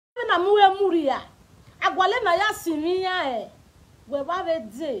na muwe muria agwale na ya simia we ba be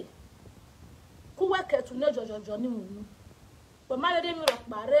de kuwe ketu ne jojojo ni munu we ma be de mi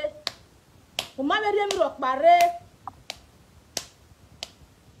rokpare o ma be de mi rokpare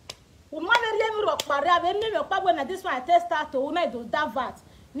o ma be de mi rokpare abe mi rokpagwe na this one I test start to na do davat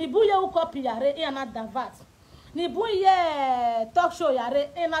ni buye u copy yare e na davat ni buye talk show yare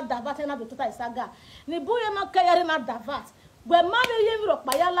e na davat e na do total saga ni buye no ke yare na davat we ma be de mi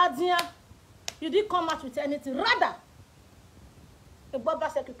rokpaya ladia you didn't come out with anything rather e boba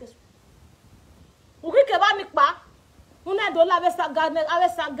se keke uki ke ba mi pa una do la be saga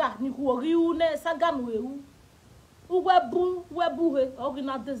ni ku ori une saga no ewu webu he ori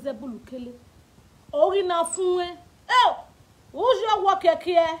na dezebulu kele ori na fun ujo wo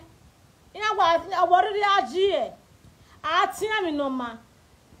keke ina wa awori aji atia mi no ma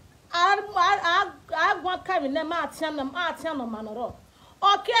agwa ka mi na ma atia no ma no ro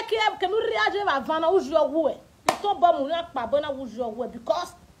o keke ke nu ri aji ba vana ujo wo to ba mu na pa bona ujo wo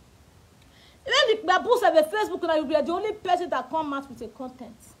because when the babus have a Facebook now, you be the only person that come out with a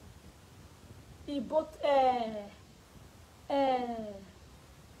content. He bought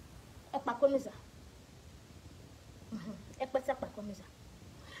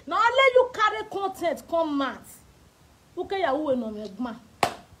now let you carry content come out. Uke ya uwe no megma.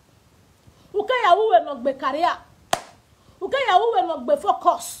 Uke ya uwe no gbe career. Uke ya uwe no gbe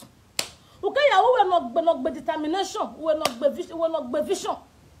focus. Uke ya uwe no gbe determination. Uwe no gbe vision.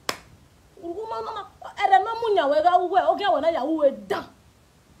 If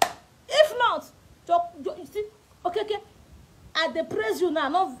not, you see, okay, I dey praise you now,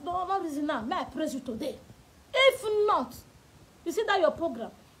 not reason now. May I praise you today? If not, you see that your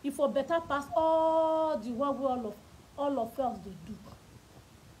program, if for better pass all the one we all of us they do.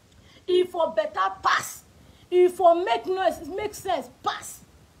 If for better pass, if for make noise, it makes sense, pass,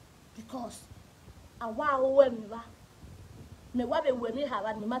 because awa owe mi ba. Me wa be we mi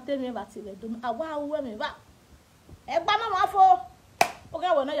ha ni mate mi ba ti le do awa we mi ba e gba na ma fo o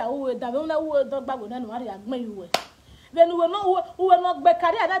ga we na ya we da be na we do gba we na no ari agbon iwe be nu we no gbe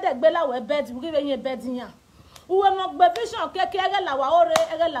kari ada de gbe la we bed we be yin bed yan we no gbe vision keke ere la wa ore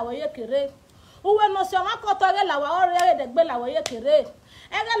ere la we yekere we no se ma ko to ere la wa ore ere de gbe la we yekere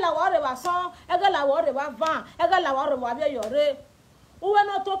ere la wa ore wa son ere la wa ore wa van ere la wa ore wa be yore we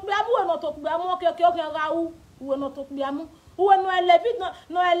no to pe amu we no to pe amu keke o kan ga u we no to pe amu we no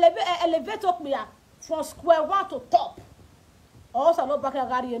elevate up here from square one to top. Also, no back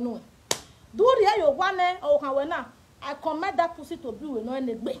a no. Do the you one or can we now? I command that pussy to be with no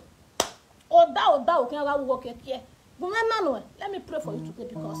any way. Or thou can walk here. But Manuel, let me pray for you today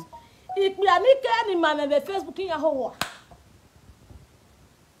because if we are making any man on the Facebook in your whole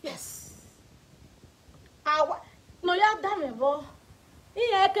yes. No, you're damn it, boy.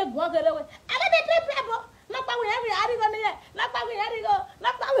 Here I can walk away. I don't be not by every arigo, not by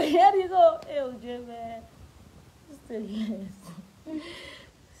every arigo. Oh, Jimmy.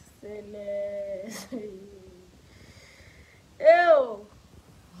 Still. Oh.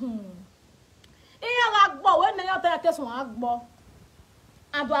 When they are taking some agbo.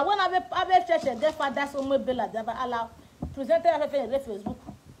 And I want to have a church, that's only Bella, never allow presented a Facebook.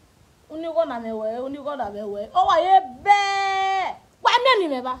 Only one of the way, only one of the way. Oh, I bear. Why,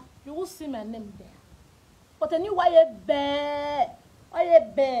 never? You will see my name there. But a new why bear.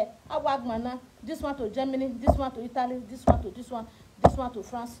 I work mana. This one to Germany, this one to Italy, this one to this one to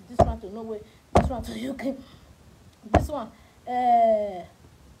France, this one to Norway, this one to UK, this one.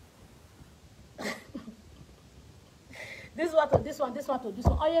 This one to this one to this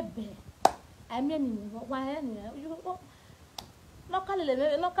one. Oh yeah, bear. I mean, why you no call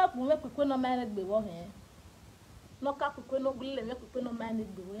it, no cap, we make no man be war here. No cap, we no good, make no man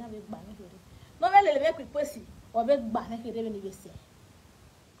be we have a banner. No man make with pussy or make banner here even say.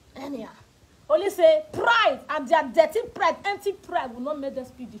 Anyhow, only say pride and their dirty pride, empty pride will not make them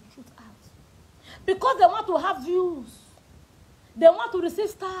speak the truth out. Because they want to have views. They want to receive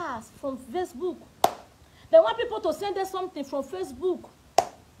stars from Facebook. They want people to send them something from Facebook.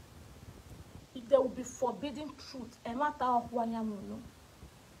 If they will be forbidden truth, a matter of one yamuno.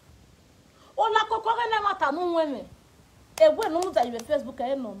 Oh, la kokore ne matter no women. E we no that you Facebook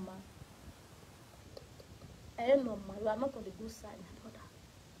e normal. E normal. You are not on the good side, brother.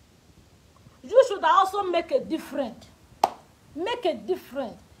 You should also make a difference. Make a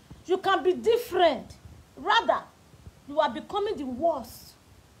difference. You can be different. Rather, you are becoming the worst.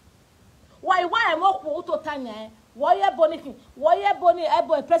 Why am I going to Tanya? Why Ebony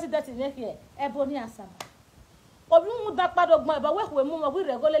president in here? Ebony Asama. Or you would that part of my but we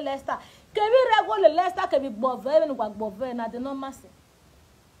regular Leicester. Can we regular Leicester can be bove and what bove and I did not mass.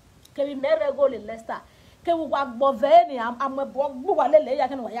 ke bi mere go le Leicester ke wo wa gbo ve ni amebo gbo wa le ya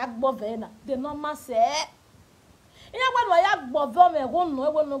ke no ya gbo ve na the normal say iya gba no ya gbo ve me go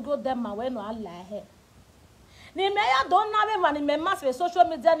no e no go dem ma we no ala he ni me ya don na me ni me ma se social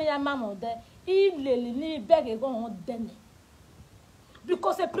media ni ya ma mo de ileli ni beg go on den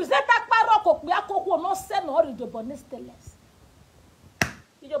because a presenter paro ko pe akoko no se no ri de bonesteles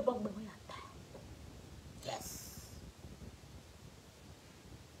ijo bogbe mo ya ta yes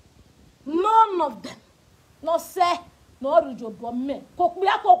none of them no say no ri de bo me ko pe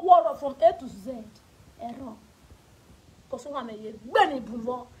akoko oro from A to Z error ko so wa me ye gbe ni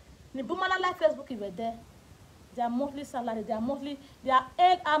buwo ni bumala like Facebook ibe there their monthly salary their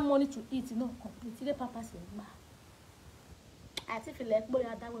earn money to eat no complete the purpose of gba ati feel like boy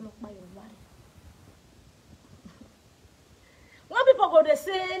adawe no pa your worry when people go they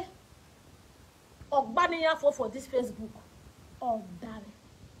say ogbaniyan for this Facebook oh damn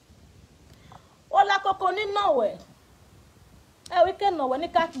ola koko ni nowe we can know when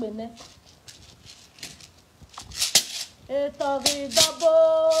ka pe ne tori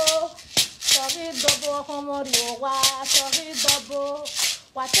double komori wa tori double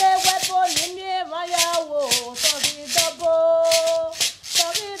wate webo ni mi ma ya wo tori double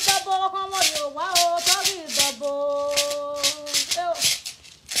komori wa o tori double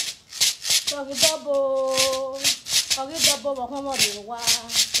wa komori wa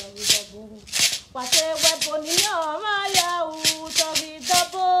tori double wate webo ni mi ma ya wo tori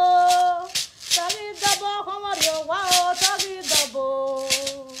double komori wa o tori double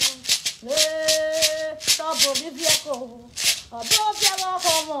double bibieko obo biawo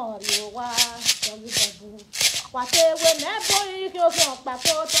komori wa tori double wate we nebo ike o so pa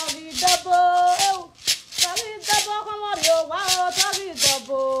ko tori double komori wa o tori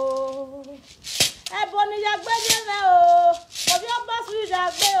double ebo ni yagbeje me o obi oba su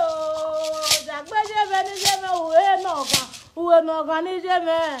jagbe o jagbeje be ni je me uwe no gan ni je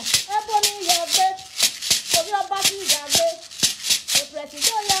me ebo ni yagbe obi oba su jagbe o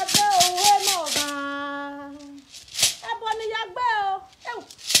president yagbe uwe no gan ebo ni yagbe o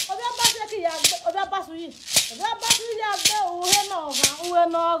obi oba se ki yagbe obi oba su yagbe uwe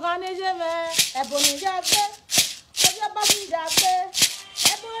no gan ni je me ebo ni yagbe obi oba su jagbe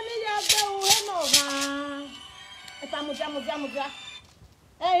eboni ya gbe uwe no gan muja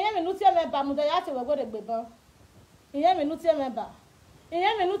iye mi nuti me ba muja ya ti we go de gbe bon iye mi nuti me ba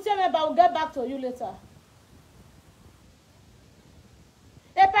will get back to you later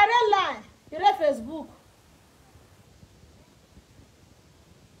a parent line ire Facebook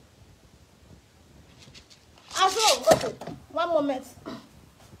okay one moment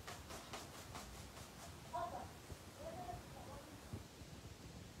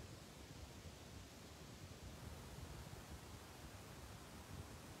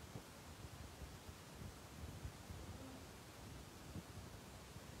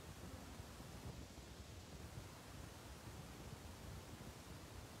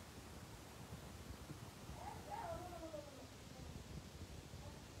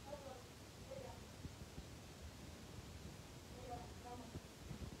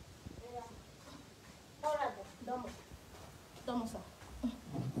Vamos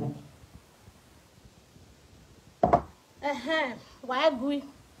why agree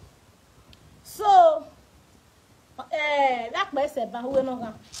so that place ba we no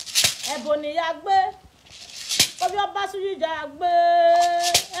gan eboni ya gbe obi oba suju ja gbe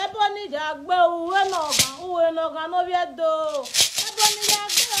eboni ja gbe uwe no gan no bi edo eboni ya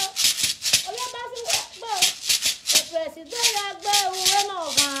gbe obi oba suju gbe president ya gbe uwe no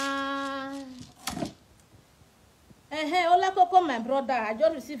gan Ola Coco, my brother, I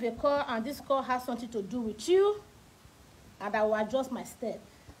just received a call and this call has something to do with you. And I will adjust my step.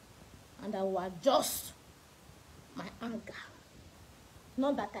 And I will adjust my anger.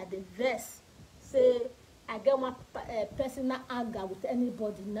 Not that I diverse. Say, I get one personal anger with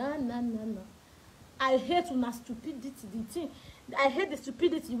anybody. No. I hate una stupidity. The thing. I hate the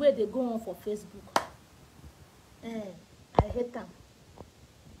stupidity where they go on for Facebook. I hate them.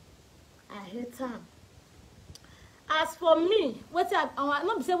 As for me, I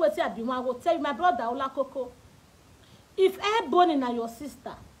not say what I be one. I will tell you, my brother Ola Coco. If Ebony na your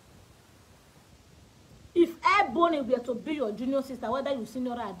sister, if Ebony were to be your junior sister, whether you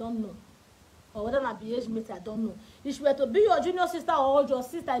senior I don't know, or whether na be age mate I don't know. If she were to be your junior sister or your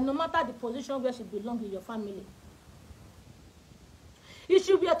sister, no matter the position where she belongs in your family, if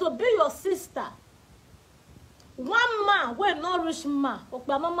she were to be your sister, one man wey no rich man,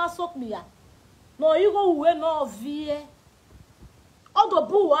 okpa mama sok me ya. No, you go away no vie. All the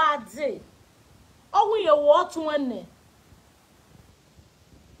boo are day. Oh, we are what one.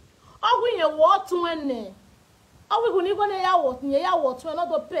 ye what when awi guni go ne ya what nye ya what when no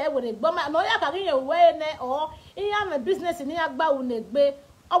do pay we dey gbo ma no ya ka ye we ne or iya me business ni agba u ne gbe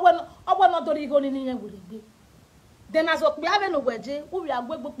owo no do ri go ni ye we gbe then as okpi ave no gbeje we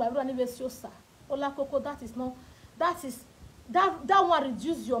agbegbo pa ru ni be si osa ola koko that is that one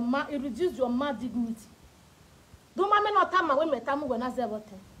reduce your man dignity. Do ma me no time when me time when na 010.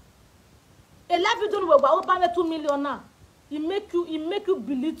 A life you don't work about 2 million now. It make you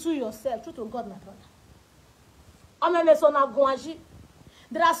belittle yourself. True to God, my brother.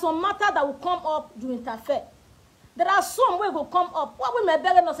 There are some matters that will come up to interfere. There are some way will come up. What we may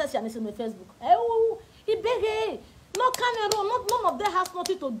beg no sense in my Facebook. It beg no camera, none of them has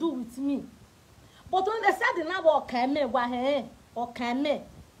nothing to do with me. But when they said the number or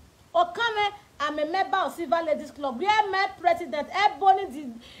I'm a member of Silver Ladies Club. We are my president.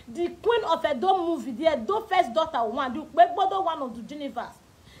 Ebony, the queen of a dome movie. The Edo first daughter one. The Wegbodo one of the Genevas.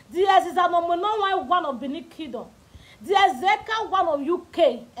 The Ezizamomono one of Benin Kingdom. The Ezeka one of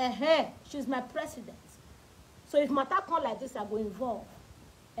UK. She's my president. So if matter come like this, I go involve.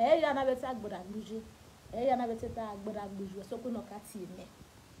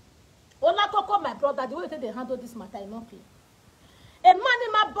 Ola Koko, my brother, the way they handle this matter is not clear. A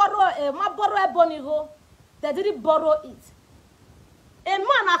man borrow ebony go. They didn't borrow it. A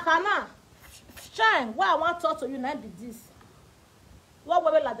man akana shine. Why I want to talk to you now be this. What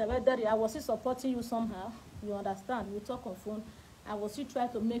way like the weather? I was still supporting you somehow. You understand? We talk on phone. I was still trying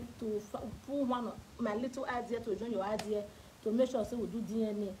to pull one of my little idea to join your idea to make sure so we do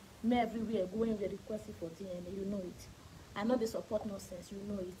DNA. Me everywhere going the requesting for DNA. You know it. I know they support nonsense. You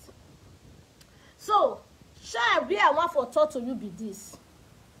know it. So. Sure, we I want for talk to you be this.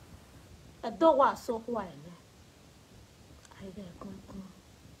 I don't want so why. I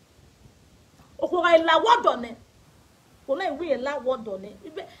la word on it. We la word on it.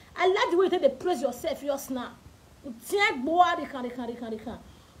 I like the way they praise yourself, yours now. Of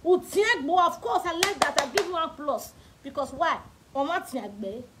course, I like that. I give you 1+. Because why? Also,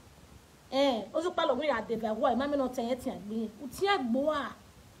 we are the why. Mammy not saying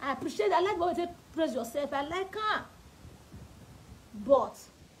I appreciate. I like what you praise yourself. I like her. But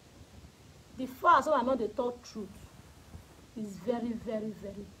the fact so I know the thought truth is very, very,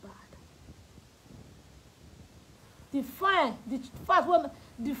 very bad. The fact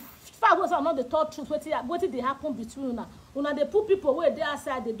was I know the thought truth. What did they happen between una? Una they put people where they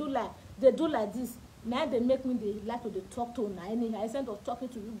outside. They do like this. Now they make me they like to they talk to una anyhow. Instead of talking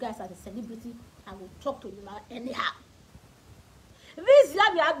to you guys as a celebrity, I will talk to you now anyhow. This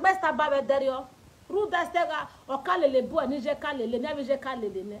year we are best about Dario. Rudastega or Kalele Boy, Nije Kalele, Navije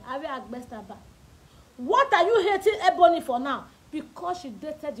Kalele, Avia Gbestaba. What are you hating Ebony for now? Because she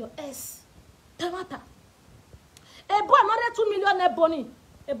dated your ex. Tamata. A boy, another 2 million Ebony.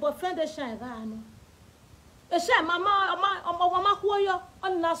 A boyfriend, a shine, a shine, mama, who are you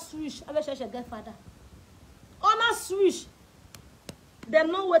on a switch? I wish I should get father. On a switch. They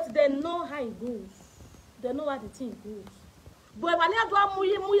know how it goes. They know how the thing goes. But when I do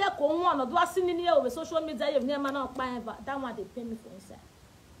muye ko one or do sini over social media, you never man that one they pay me for inside.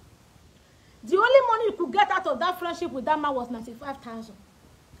 The only money you could get out of that friendship with that man was 95,000.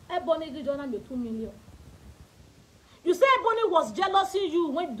 Ebony did only 2 million. You say Ebony was jealousy you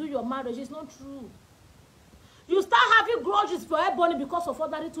when you do your marriage. It's not true. You start having grudges for Ebony because of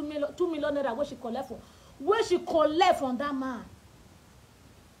other 2 million naira where she collect from that man.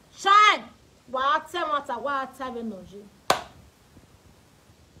 Shine. What energy.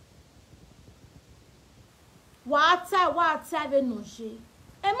 What energy.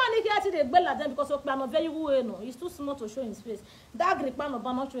 A man he get the bella then because of plan very well no. He's too small to show his face. That Greek man of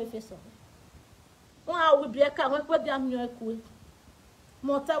not show his face. One will be a car when put down your quick.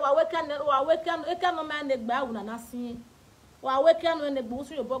 Mota wa wekan no man nek ba una na sin. Wa wekan when the boss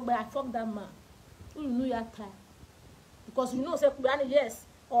your bog by fuck that man. You know your time. Because you know say yes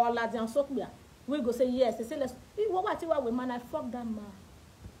or la dan so we go say yes. They say let's what we man I fuck that man.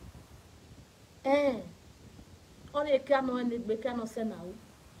 Only cannot and they cannot say now.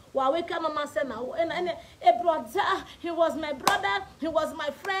 While we cannot say now, and a brother, he was my brother, he was my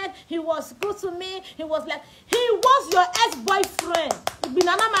friend, he was good to me, he was your ex-boyfriend.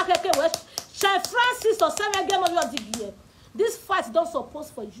 Francis or 7 game of your year. This fight don't suppose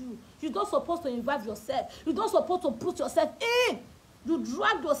for you. You don't supposed to involve yourself. You don't supposed to put yourself in. You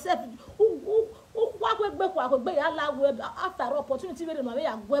drag yourself. After opportunity,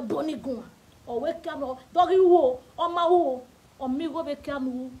 or we can doggy wo or ma wo or me go be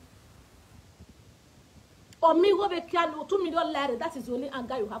can or me go be can 2 million lari. That is the only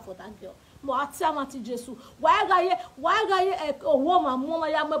anger you have for that girl. mo atia mati Jesu wa ga ye owo ma mo ma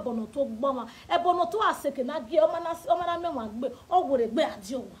ya mebono to gbo ma e bono to aseke na gie o ma na me wa gbe o wore gbe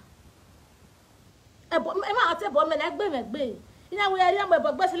adi o wa e ma ate bo me na gbe ina we ya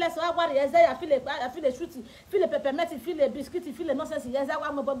mebo gbe sile so agware ye ya file shoot file peppermint file biscuit file nonsense ye za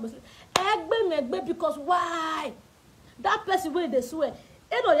wa mebo gbe because why that person wey dey swear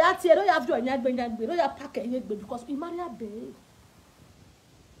e no ya tie no ya fi onya gbe no ya pack enye gbe because he marry abe.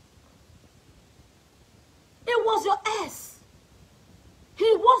 It was your ex. He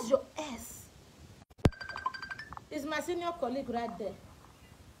was your ex. Is my senior colleague right there?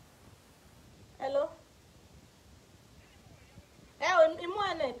 Hello?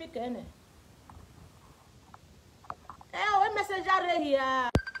 Pick ene. We messenger here.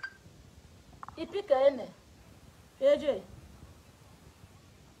 He pick ene. AJ.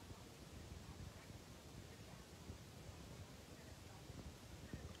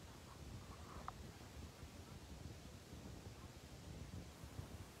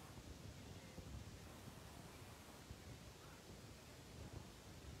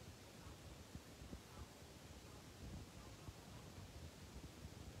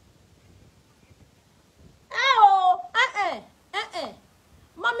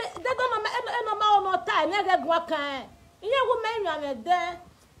 Kan iye wo me nwa me de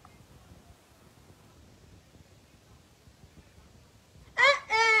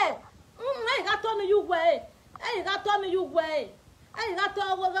got on you way got on you way got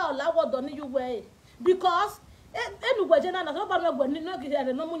on go la wo do ni you way because enu gwaje na so ba me gwa ni no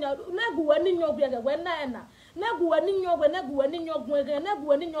gide no munya na gu wani nyo gwe gwe na gu wani nyo gwe na gu wani nyo gwe na gu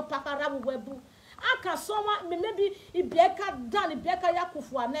wani nyo pakara bu webu aka soma maybe ibieka dan ibieka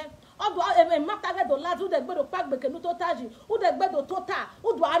yakufu ane odo mata ge do ladu de gbedo pagbeke nu to taji u de gbedo tota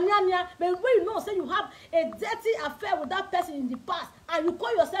u do anya but when you know say you have a dirty affair with that person in the past and you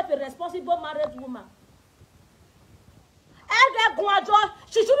call yourself a responsible married woman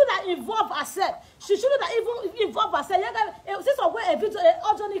she shouldn't have involved herself. She shouldn't have even involved herself. Since a video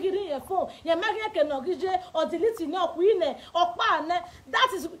audio in your phone, you make or delete no queen or pan.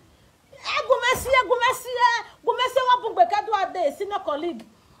 That is Gumesi Obungbe do a day, senior colleague.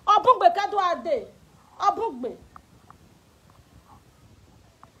 Obungbe do a day. Obungbe.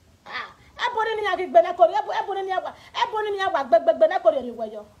 Ebony ni agbe na kori, ebony ni agba gbegbe na kori ni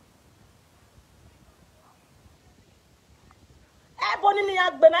weyo. Ebony ni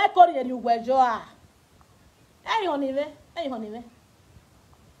agbe na kori ni weyo ah. Eyin oni me.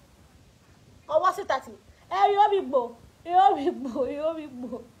 Owo si 30. Yo bigbo.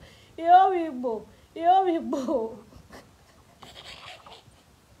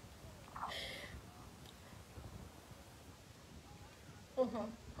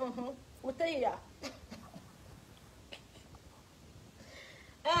 Uteya.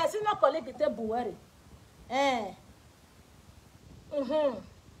 Senior colleague te buwari.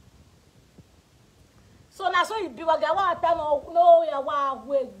 So na so you be wa ga wa ta no ya wa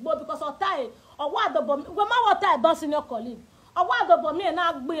we gbo because of time or what the bomb we ma wa ta don senior colleague or what the bomb me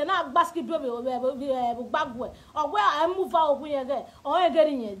na gbe na basket do be gbagbo or where I move out ogun yen ge o yen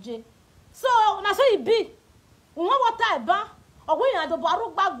geri yen je so na so you be won wa ta ban ogun yen do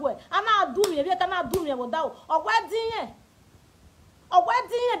baru gbagbo ana do me be ka na do me wo da o din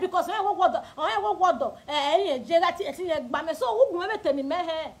because o wodo yen je lati e ti yen gba me so ogun me temi me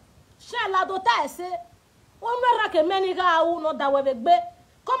he she la do ta ese one rake many ga no da we be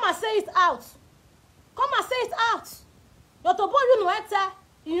come and say it out. Come and say it out. Your to boy you know enter.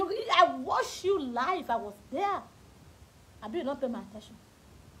 I watch you live. I was there. I be not pay my attention.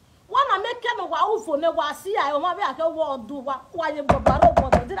 One I make them wa ufo ne wa see I ma be ake wo do wa ye bobaro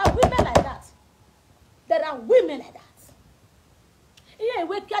bodo. There are women like that. There are women like that. Iye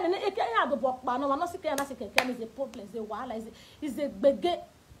we kan ne e kan ya do bokpa no no sike na sike kan is a problem is a wahala is a gbege.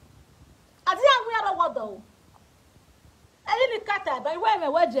 Adi an we are wodo. Eli ni kata ba we me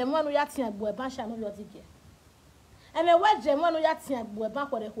waje mo no ya tia agbo e ban sha no yo dige. E me waje mo no ya tia agbo e ban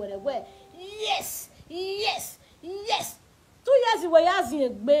kwere we. Yes. 2 years we ya zin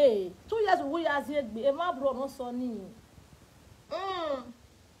egbe. 2 years we ya zin egbe. E ma bro no so ni.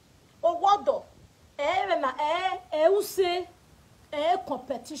 O wodo. E na use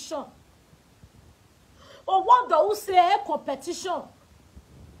competition. O wodo use competition.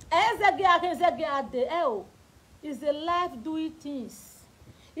 Zege ade o. Is a life doing things.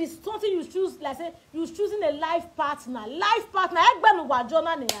 It's something you choose, like say you're choosing a life partner. Life partner, egbenu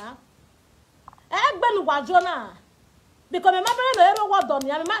wajona ni ya. Egbenu wajona. Because me mabere no ero wodo ni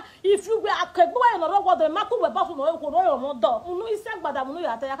ya. If you go akegbo e no ro wodo, ma ku we ba fu no ko ro yo mo do. Unu ise gbada mu no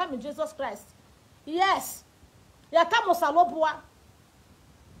ya ta ya ka me Jesus Christ. Yes. Ya ka mo salobua.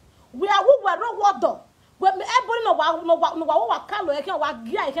 We are who were water. When everybody no wa kalo e wa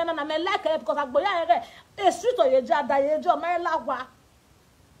gia e na me like because agboya e street or ye ja da ye jo me la wa.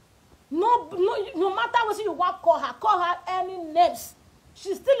 No matter what you want call her any names.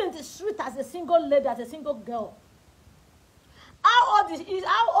 She's still in the street as a single lady, as a single girl. How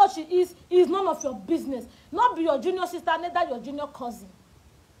old she is none of your business. Not be your junior sister, neither your junior cousin.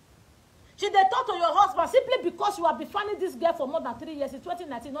 She they talk to your husband simply because you have been finding this girl for more than 3 years. In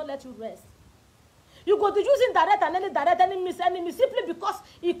 2019, not let you rest. You go to using direct and any direct enemy simply because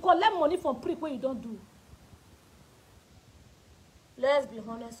he collect money from prick when you don't do. Let's be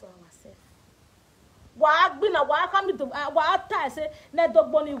honest with ourselves.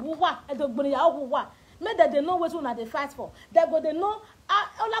 Make that they know what one they fight for. They go they know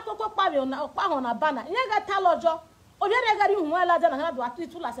ola koko pa on a banner. You get talojo. O ye ga ri hun la jana na do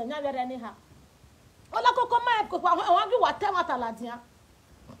atu la se nya were ni ha. Ola koko ma ko pa won bi wa te mata la dia.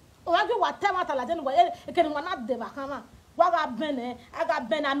 O wa bi wa te mata la dia ni wa e ke ni wa na de ba kan ma. Wa ga bene, aga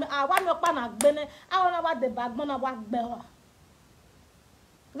bene wa me pa na gbene. A won na wa de ba gbon na wa gbe wa.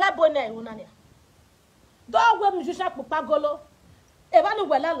 Ve bo na e wona ni. Do we mi jusha pupa golo. E ba ni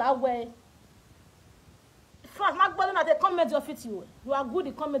wela la we. They comedy of it you are good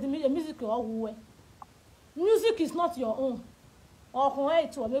in comedy music or music is not your own. Or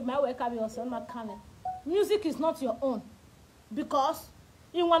to make my way carry yourself my camera. Music is not your own because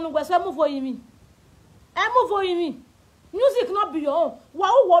in one way move for you. I move for you. Music not be your own.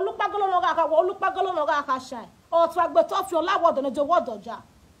 Wow, look back on a shy. Or track but off your lap on the water jar.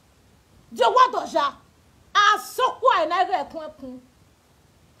 The water jar. I so quite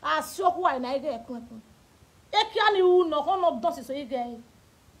I so quite Ekia ni u no hono dosi so ige.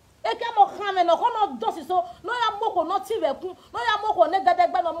 Ekia mo khame no hono dosi so no ya moko no ti vekun no ya moko ne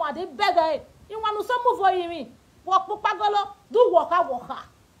gadegbe no mo ade bega e. Inwanu so move for yimi. Wo popagolo do waka.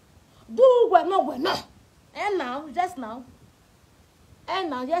 Do we no. And now, just now. And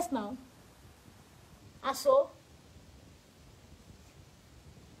now, just now. Aso.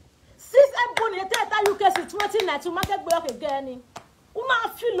 Since everybody tell you can see 2019 market block again. Una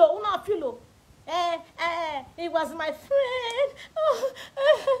filo. It was my friend.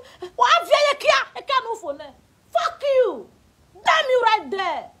 What you can't phone. Fuck you. Damn you right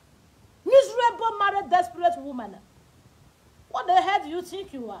there. Miserable, married, desperate woman. What the hell do you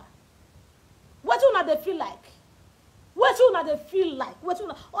think you are? What you not they feel like? What you not they feel like? What you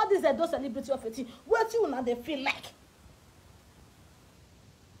not, all these are those celebrities of it. What you not they feel like?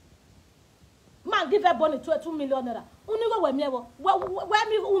 Man, give everybody 2 million naira. Unigo we me where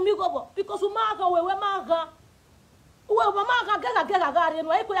me umigo because umaga we maga. We maga get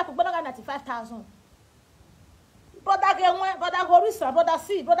no e ko ya ko gbona 95,000. Brother go research, brother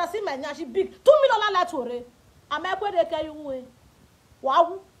see my nya she big 2 million la tore. Amekwe de ke you we.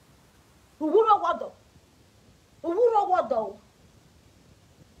 Wow. Uwuro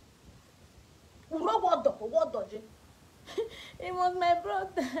wodo je. It was my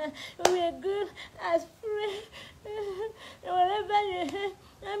brother. We were good as friends. Whatever you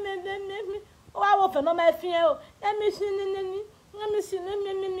oh, I will not my fear. Let me see. Come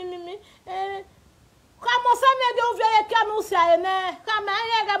on, some of you can say, come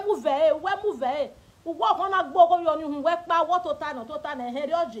and move. We walk on a book on work by what to turn and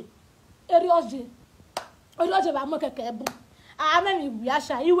Erioji. I make a cable. I mean,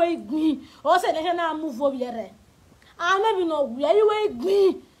 Yasha, you wait me. Or say, I move over here. I never know where you wait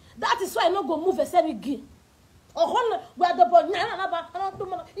me. That is why I not go move a semi again. Or where the boy, I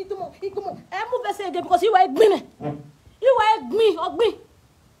move a again because you wait me. You wait me or me.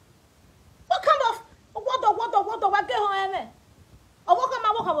 What kind of what get home? I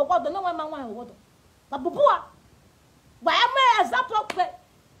walk on water, no one man water. But Bubua, why am I as that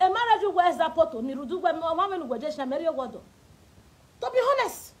a marriage wears that photo? Nirudu, when my woman will just marry a water. To be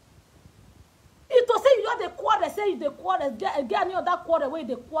honest. It was say you are the quarter, say the quarter, get near that quarter where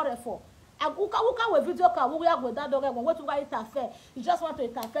the quarter for. And who can with video car, we are with that dog when what to write affair. You just want to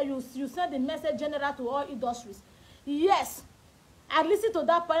interfere, you send the message general to all industries. Yes. I listen to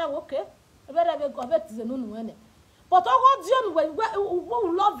that point, okay. Wherever go back to the noon. But all John we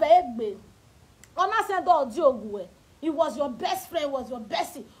love egg. Honor send all Joe. It was your best friend, was your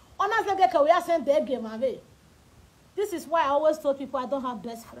bestie. Honor said we are sent the game away. This is why I always told people I don't have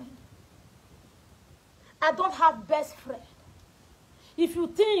best friend. I don't have best friend. If you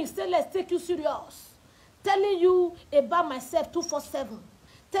think, say, let's take you serious. Telling you about myself 247.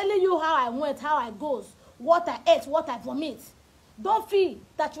 Telling you how I went, how I goes, what I ate, what I vomit. Don't feel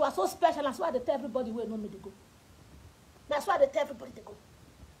that you are so special. That's why they tell everybody where no me to go. That's why they tell everybody to go.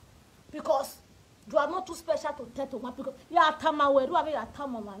 Because You are not too special to tell to one because you are tamawe, you are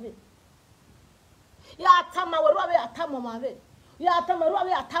tamamave. You are tamawe, you are tamamave. You are tamawe,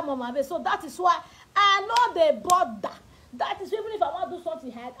 you are tamamave. So that is why I know they bother. That is even if I want to do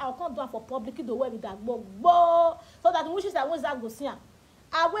something, I'll come down for public the way with that bo so that wishes I want that go see.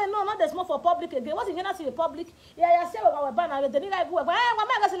 I will no, not the small for public again. What's in general to the public? Yeah, say our banner. They need like go. Why am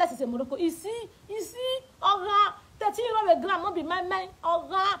I going to say Morocco? You see, oh, 13 euro a gram, not be my man. Oh,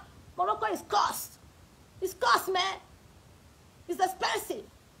 Morocco is cost. It's cost, man. It's expensive.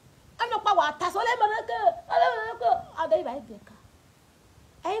 I'm not power. That's all Morocco. Oh, they buy Bianca.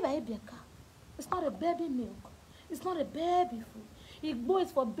 I buy Bianca. It's not a baby milk. It's not a baby food. It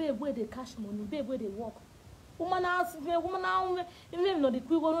boys for babe where they cash money, babe where they work. Woman even though the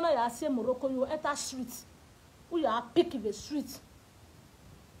queen will not say Morocco, you enter streets. We are picking the streets.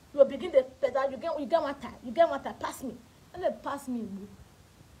 You begin the pedal, you get water, pass me. And they pass me.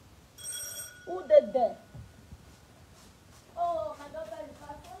 Who did there? Oh, my daughter is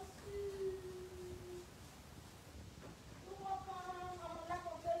fast.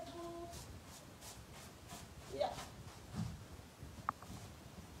 Yeah.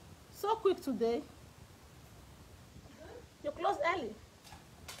 So quick today. You close early.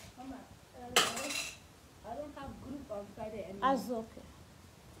 Mama, I don't have group on Friday anymore. That's okay.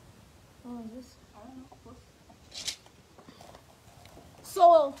 Oh, this. I don't know.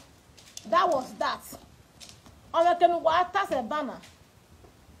 So that was that. On the water a banner.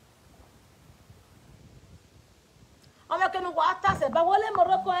 On the water a banner. Ole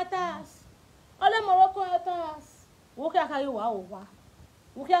Morocco etas. Ole Morocco etas. Woke aka you wa.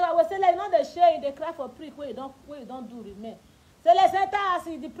 We say like not the share, they cry for prick where you don't do remain. Say let's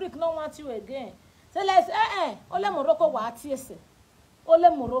enter the prick no want you again. Say let's Ole Morocco wa atiese. Ole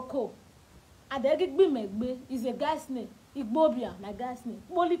Morocco. And the Megbe is a guy's name. Igbobia na guy's name.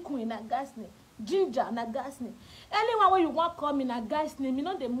 Holy Queen na guy's name. Ginger na guy's name. Anyone where you want call me na guy's name, you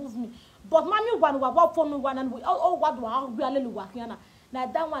know they move me. But mommy one wa for me one and we all what do I be alelu wa kiana. Na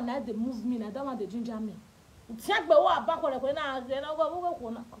that one na they move me, na that one they ginger me. Tiak be wa bank na na go na.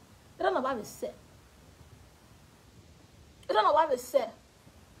 I don't know what they say. I don't know what they say.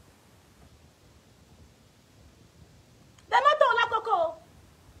 They're not all la coco.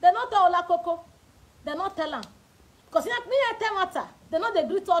 They're not all la coco. They're not telling. Because me I tell matter. They know the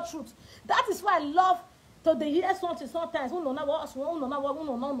great all truth. That is why I love to the hear something sometimes. No.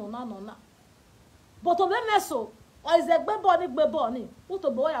 But to them so, or is a gbe boni. Who to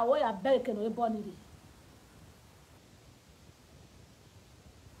boy away a beg and we boni.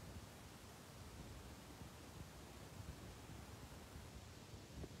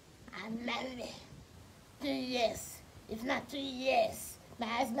 I'm married 2 years. If not 2 years, my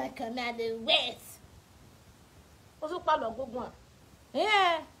husband commanded wait. Also, part of good one.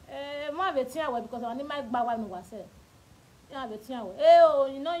 Yeah, more of because I need my bawa no was said. Yeah, oh,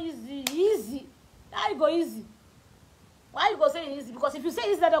 you know, easy. How you go easy? Why you go say easy? Because if you say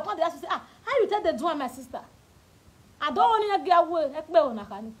easy, they'll come to ask you say, how you tell the do my sister? I don't want to get away.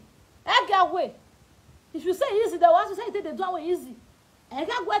 Get away. If you say easy, they want to say they do away easy. I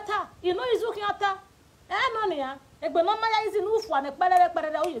got wetter. You know he's looking at her. No near. But no matter is in roof one, a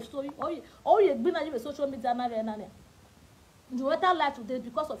better story. Oh, you've been a social media. You better lie today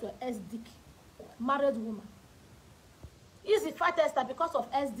because of your S-dick. Married woman. Easy fight Esther because of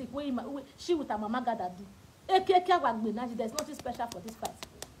S-dick. She with her mama gather do. There's nothing special for this fight.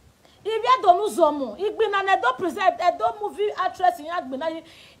 If you don't know Zomo, if you don't present, don't movie actress in Yagbinaji,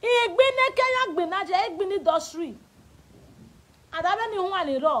 if you been a industry. And I don't know one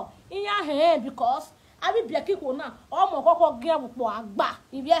at all. In your hand because I will be a kick now. Almost a girl with a bar.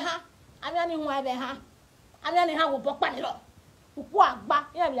 If you have, I don't know why they have. I don't know how we book panel. What bar?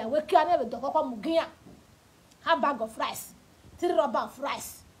 Yeah, we can't have a dog of Mugia. Have bag of rice, 3 rubber of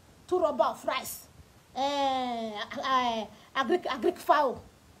rice, 2 rubber of rice, a Greek fowl,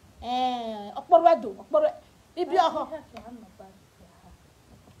 if you are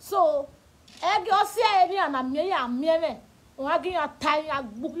so, egg or say, and I'm mere. I give a tie a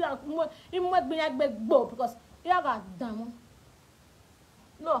book, you might be a big boat because you have a damn.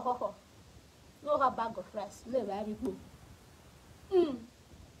 No, no, a bag of rice, live every book.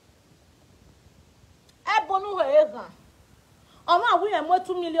 Ebonu Hega. Oh, we are more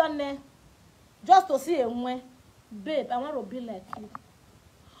 2 million just to see him. Babe, I want to be like you.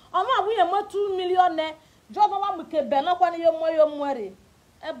 Oh, we are more 2 million just want to keep Beno when you're more.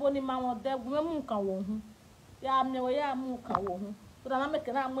 Ebony Mamma, there women can won. Ya me ya mu ka wo hu so that na make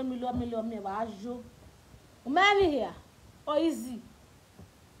na million me ba ajo marry here or easy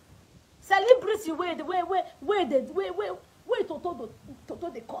celebrity way to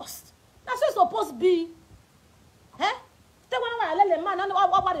the cost That's what it's supposed to be. Eh? Take one I let the man and what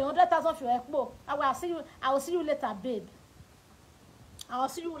about the 100,000 for your expo? I will see you later, babe. I will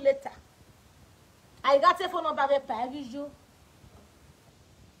see you later. I got a phone number with you.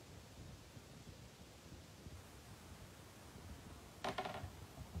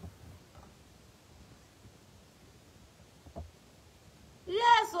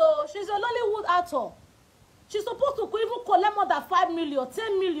 Yes, oh, she's a Nollywood actor. She's supposed to even collect more than 5 million,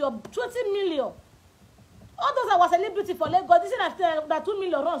 10 million, 20 million. All those that was celebrity for Lagos, this is that 2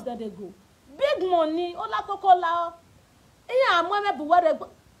 million runs that they go. Big money, ola kokola. Iya amwe be where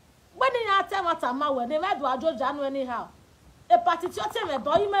when you tell what am when they might do a judge anyhow. A party to tell me,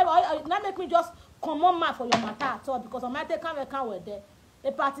 boy, you may not make me just come on my for your matter at all because I might take come with there.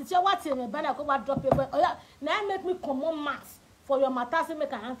 A party to what me, but I go drop paper. Oh yeah, now make me come on math for your matter, so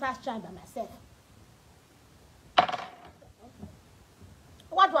make an answer shine by myself.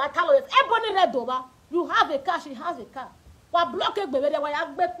 What do I tell you? Ebony red over. You have a car, she has a car. What block it, baby? Why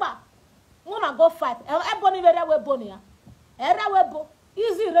you back back? Wanna go fight? Ebony very well, Bonia. Era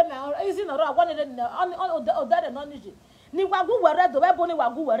easy, easy. No, I wanted on that non easy. Ni wagu were red over, Bonnie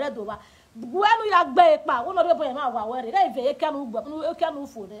wagu were red over. When we are back, one of the boy, my worry. I can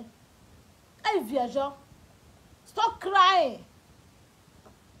for it. I viajo. Stop crying.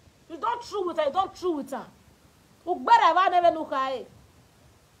 You don't true with her, you don't true with her. You better never look at it.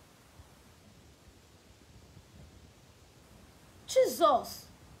 Jesus.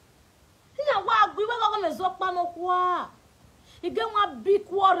 Here, what we were going to zop no qua. You get one big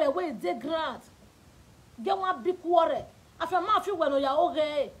quarrel where they grant. Get one big quarrel. After my few when you're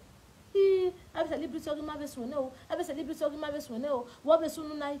okay. I was a little bit of my vessel. No, I was a little bit of my vessel. No, what was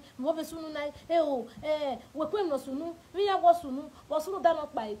soon night, what was soon night. What when was soon? We are was soon done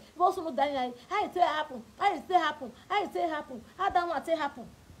up by, was soon done. I say happen, I say happen, I say happen. I don't want to happen.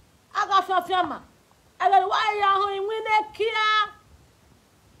 I got your fiamma. I got why you win a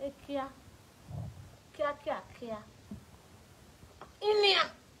Kia. Kia. Inia.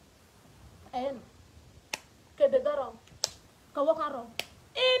 And Kedaro. Kawakaro.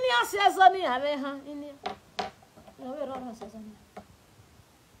 Inia says on the Aveha. Inia. No, we don't say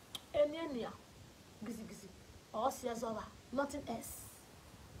on Inia. Gizzy. All says over. Nothing else.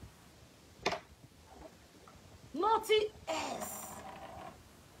 Nothing else.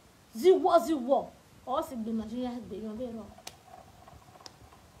 Ziwa. All the Nigeria has been very wrong.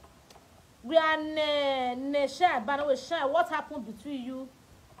 We are share, but we share what happened between you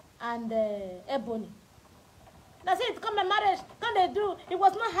and Ebony. That's it. Come and marriage. Can they do? He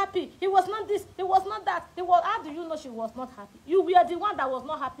was not happy. He was not this. He was not that. He was. How do you know she was not happy? You were the one that was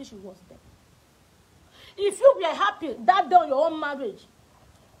not happy. She was there. If you were happy that day on your own marriage,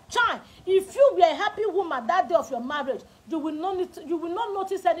 child, if you were a happy woman that day of your marriage, you will not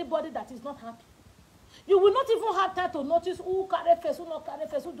notice anybody that is not happy. You will not even have time to notice who carry face, who not carry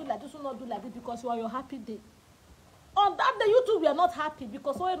face, who do like this, who not do like this, because you are your happy day. On that day, you two were not happy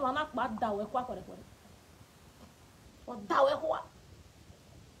because when you are not bad, that way, or that way,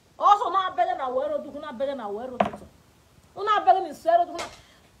 also not begging a word, do not begging a word, do not begging in zero, do not.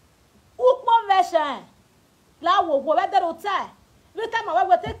 Ukmo version. La wo better hotel. Every time I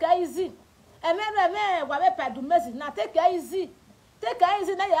will take it easy. And then we pay do message. Now take it easy. Take it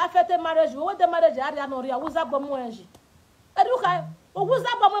easy. Now you have to marriage. We want the marriage. Area no ria. Who's that bomoenji? Eduka. Who's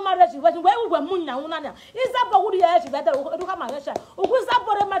that bomb marriage? When we were munya unanya. Is that bomu the edge? Better. Eduka marriage. Who's that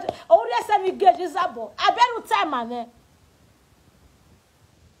bomb marriage? Oh yes, I engage. Is that bomb? I better time man.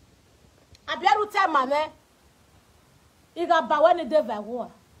 I better time man. You got by when the devil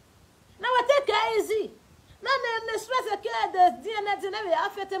war. Now we take it easy. Now the stress the DNA never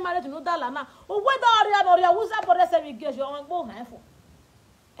affect marriage no dollar now. O whether or ya who's up for the engage you on go hand for.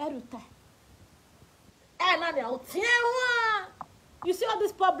 Every time. And now you see all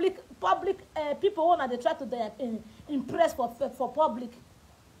these public people who they try to impress for public.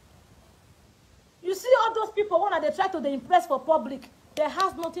 You see all those people who they try to impress for public. They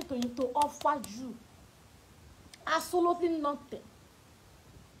has nothing to offer you. Absolutely nothing.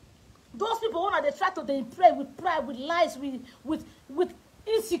 Those people when they try to impress with pride, with lies, with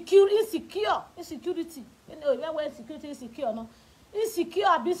insecurity. You know when insecurity insecure, no? Insecure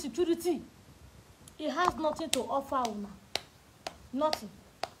about security. It has nothing to offer una. Nothing.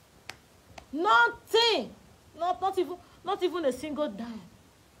 Not even a single dime.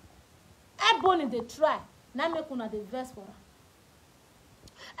 Ebony they try. Now make una the verse for her.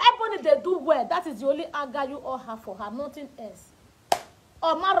 Ebony they do well. That is the only anger you all have for her. Nothing else.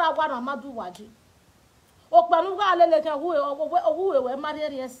 O mara wa na madu waji o panu ga lele kan wo we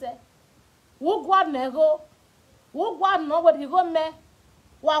marry ese wo gwa nego wo gwa no we go me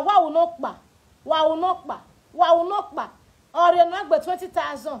Wa will not pa. Wa will not pa. Wa will not pa. Or you not but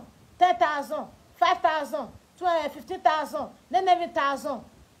 20,000, 10,000, 5,000, 15,000, then 11,000.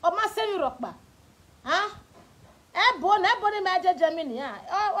 Or ma say you rock ba. Huh? Everybody major Germany.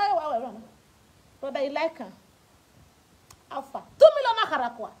 Oh, brother, you like her? Alpha. 2 million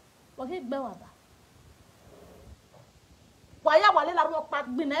makarakwa. But he be waba. Why wale la rock back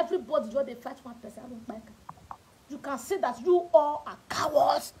bin everybody just they fight one person. You can see that you all are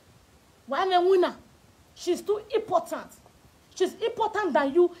cowards. Why a winner? She's too important. She's important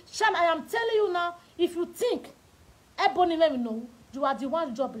than you. Shan, I am telling you now, if you think everybody let me know, you are the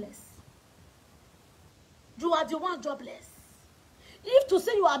one jobless. You are the one jobless. If to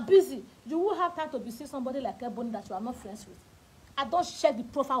say you are busy, you will have time to be seeing somebody like Ebony that you are not friends with. I don't share the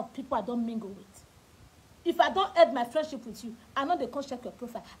profile of people I don't mingle with. If I don't add my friendship with you, I know they can't check your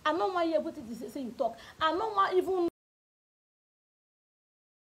profile. I know why you're able to say you talk. I know why even